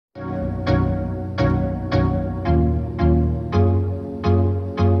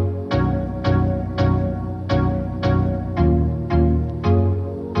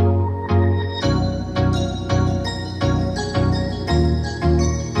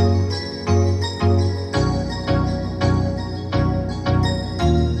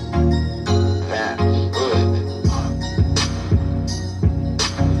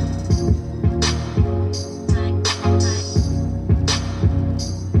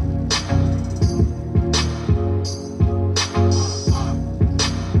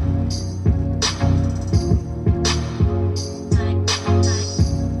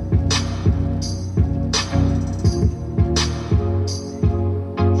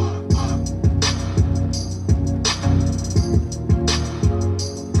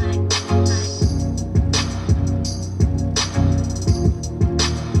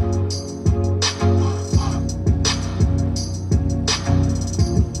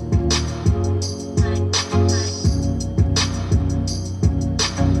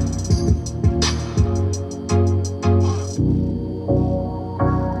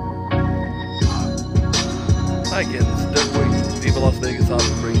Vegas Auto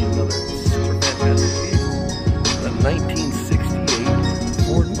brings you another super fantastic vehicle. The 1968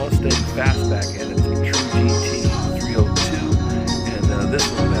 Ford Mustang Fastback, and it's a true GT 302. And this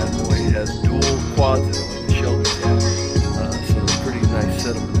one bad boy has dual quads in it, like the Shelby's have. So it's a pretty nice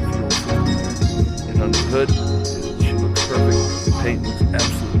setup in the fuel system. And under the hood, she looks perfect. The paint looks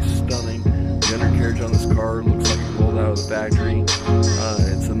absolutely stunning. The undercarriage on this car looks like it rolled out of the factory.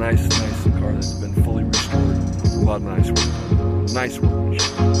 It's a nice car that's been fully restored. A lot of nice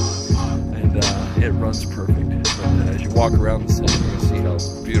workmanship, and it runs perfect. But as you walk around the city, you can see how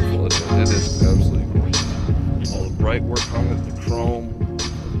beautiful it is. It is absolutely gorgeous. All the bright work on it, the chrome,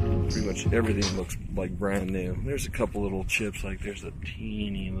 pretty much everything looks like brand new. There's a couple little chips, like there's a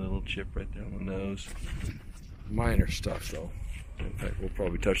teeny little chip right there on the nose. Minor stuff though. In fact, we'll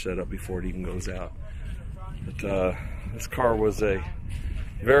probably touch that up before it even goes out. But this car was a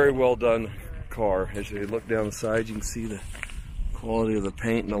very well done car. As you look down the side, you can see the quality of the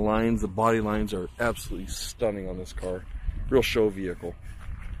paint and the lines. The body lines are absolutely stunning on this car. Real show vehicle.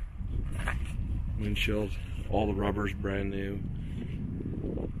 Windshield, all the rubber's brand new.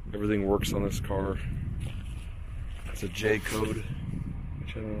 Everything works on this car. It's a J code,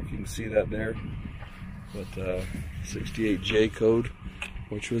 which I don't know if you can see that there, but 68 J code,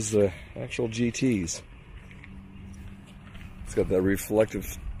 which was the actual GTs. It's got that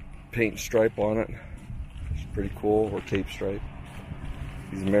reflective paint stripe on it. It's pretty cool, or tape stripe.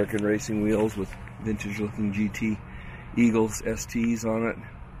 These American racing wheels with vintage looking GT Eagles STs on it.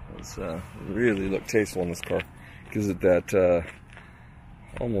 It's really look tasteful in this car. Gives it that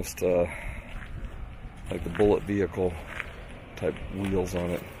almost like the Bullet vehicle type wheels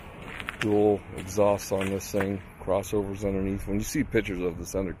on it. Dual exhausts on this thing, crossovers underneath. When you see pictures of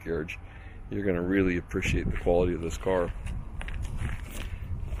this undercarriage, you're going to really appreciate the quality of this car.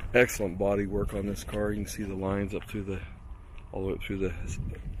 Excellent body work on this car. You can see the lines up through all the way up through the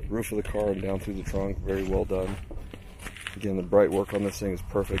roof of the car and down through the trunk. Very well done. Again, the bright work on this thing is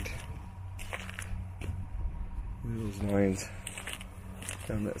perfect. Look at those lines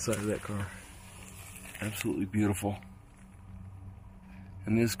down that side of that car. Absolutely beautiful.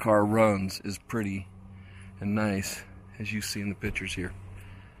 And this car runs as pretty and nice as you see in the pictures here.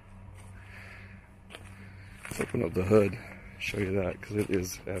 Let's open up the hood, show you that, because it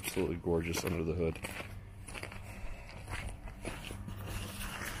is absolutely gorgeous under the hood.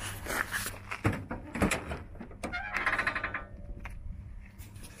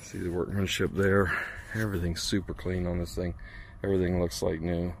 See the workmanship there. Everything's super clean on this thing. Everything looks like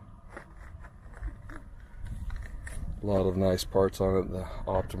new. A lot of nice parts on it. The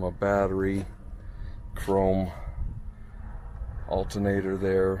Optima battery, chrome alternator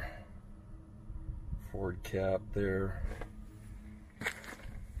there, Ford cap there.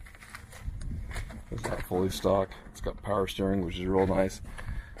 It's not fully stock. It's got power steering, which is real nice.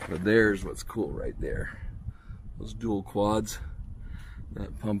 But there's what's cool right there. Those dual quads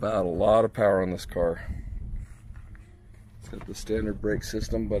that pump out a lot of power on this car. It's got the standard brake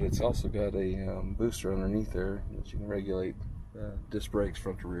system, but it's also got a booster underneath there that you can regulate disc brakes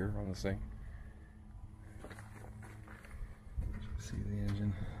front to rear on this thing. See the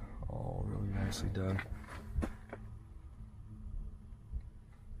engine, all really nicely done.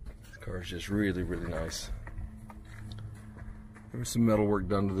 This car is just really nice. There was some metal work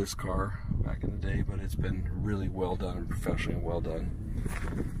done to this car back in the day, but it's been really well done and professionally well done.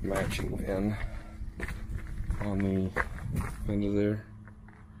 Matching pin on the fender there.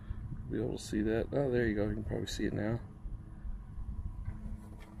 Be able to see that. Oh, there you go. You can probably see it now.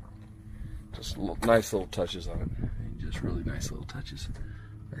 Just nice little touches on it. Just really nice little touches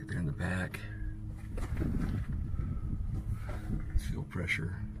right there in the back. Fuel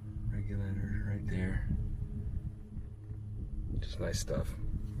pressure regulator right there. Just nice stuff.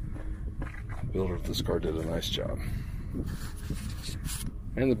 The builder of this car did a nice job.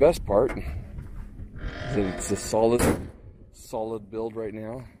 And the best part is that it's a solid build right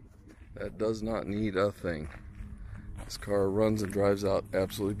now that does not need a thing. This car runs and drives out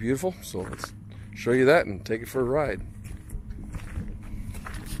absolutely beautiful, so let's show you that and take it for a ride.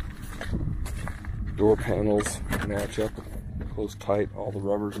 Door panels match up, close tight, all the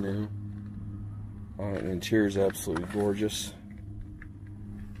rubber's new. The interior is absolutely gorgeous.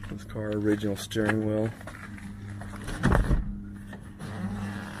 This car, original steering wheel.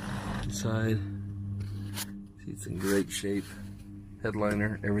 Inside, see, it's in great shape.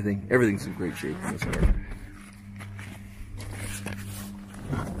 Headliner, everything's in great shape in this car.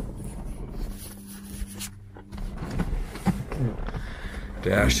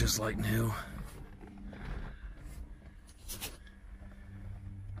 Dash just like new.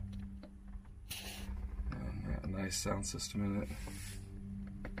 And a nice sound system in it.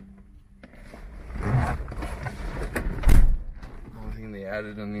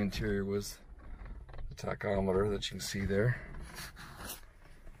 added in the interior was the tachometer that you can see there.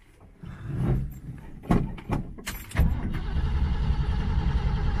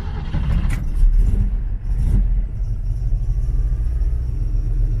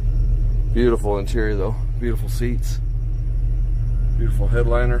 Beautiful interior though, beautiful seats, beautiful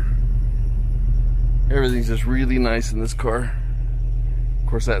headliner. Everything's just really nice in this car. Of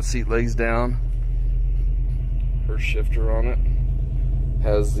course that seat lays down. First shifter on it.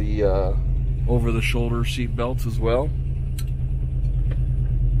 Has the over the shoulder seat belts as well.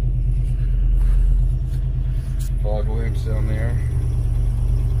 Fog lamps down there.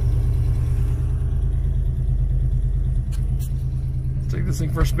 Let's take this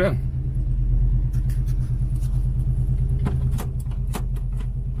thing for a spin.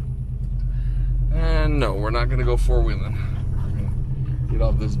 And no, we're not gonna go four-wheeling. We're gonna get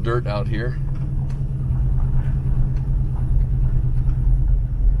off this dirt out here.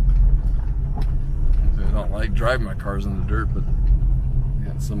 I don't like driving my cars in the dirt, but I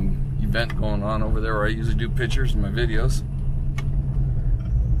had some event going on over there where I usually do pictures in my videos.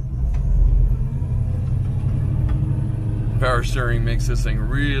 Power steering makes this thing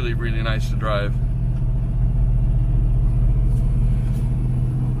really, really nice to drive.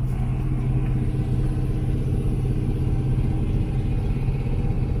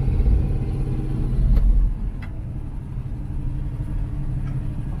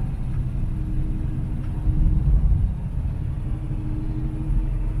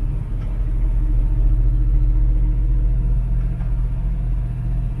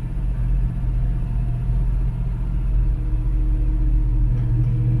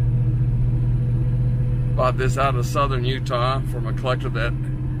 Bought this out of southern Utah from a collector that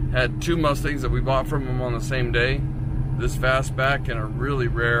had two Mustangs that we bought from him on the same day. This Fastback and a really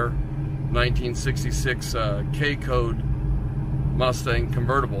rare 1966 K-code Mustang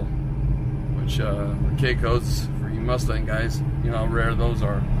convertible, which the K-codes, for you Mustang guys, you know how rare those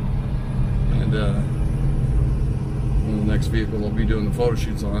are. And the next vehicle I'll be doing the photo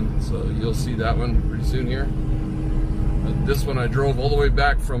shoots on, so you'll see that one pretty soon here. But this one I drove all the way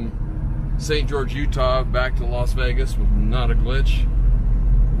back from St. George, Utah, back to Las Vegas with not a glitch.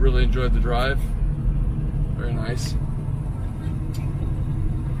 Really enjoyed the drive. Very nice.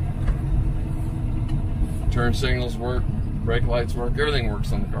 Turn signals work, brake lights work, everything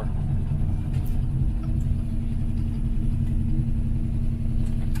works on the car.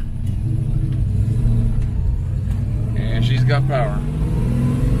 And she's got power.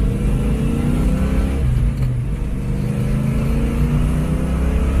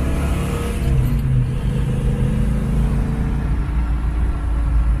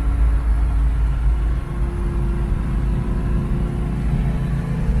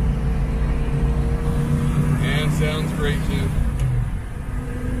 Sounds great too.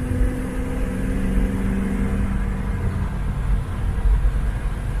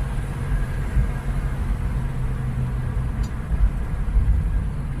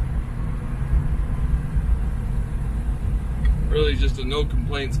 Really just a no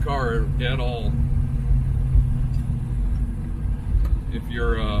complaints car at all. If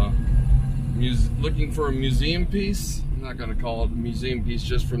you're looking for a museum piece, I'm not going to call it a museum piece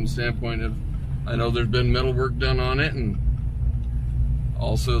just from the standpoint of I know there's been metal work done on it, and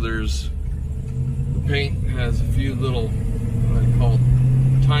also the paint has a few little, what I call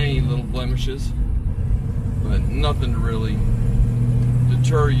tiny little blemishes, but nothing to really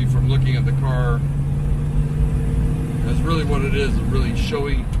deter you from looking at the car. That's really what it is, a really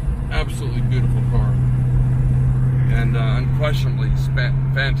showy, absolutely beautiful car. And unquestionably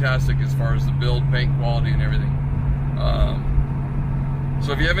fantastic as far as the build, paint quality, and everything.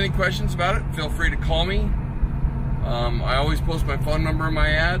 So if you have any questions about it, feel free to call me. I always post my phone number in my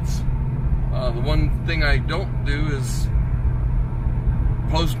ads. The one thing I don't do is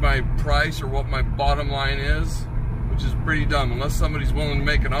post my price or what my bottom line is, which is pretty dumb. Unless somebody's willing to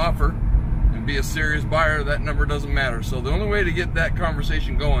make an offer and be a serious buyer, that number doesn't matter. So the only way to get that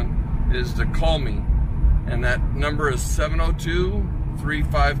conversation going is to call me. And that number is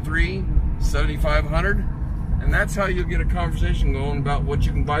 702-353-7500. And that's how you'll get a conversation going about what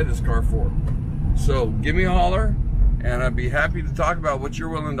you can buy this car for. So give me a holler, and I'd be happy to talk about what you're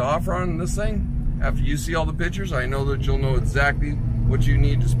willing to offer on this thing. After you see all the pictures, I know that you'll know exactly what you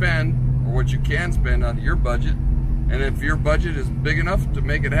need to spend or what you can spend out of your budget. And if your budget is big enough to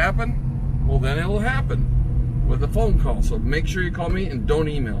make it happen, well then it'll happen with a phone call. So make sure you call me and don't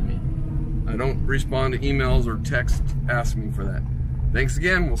email me. I don't respond to emails or text asking me for that. Thanks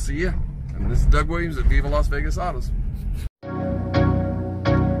again, we'll see you. And this is Doug Williams at Viva Las Vegas Autos.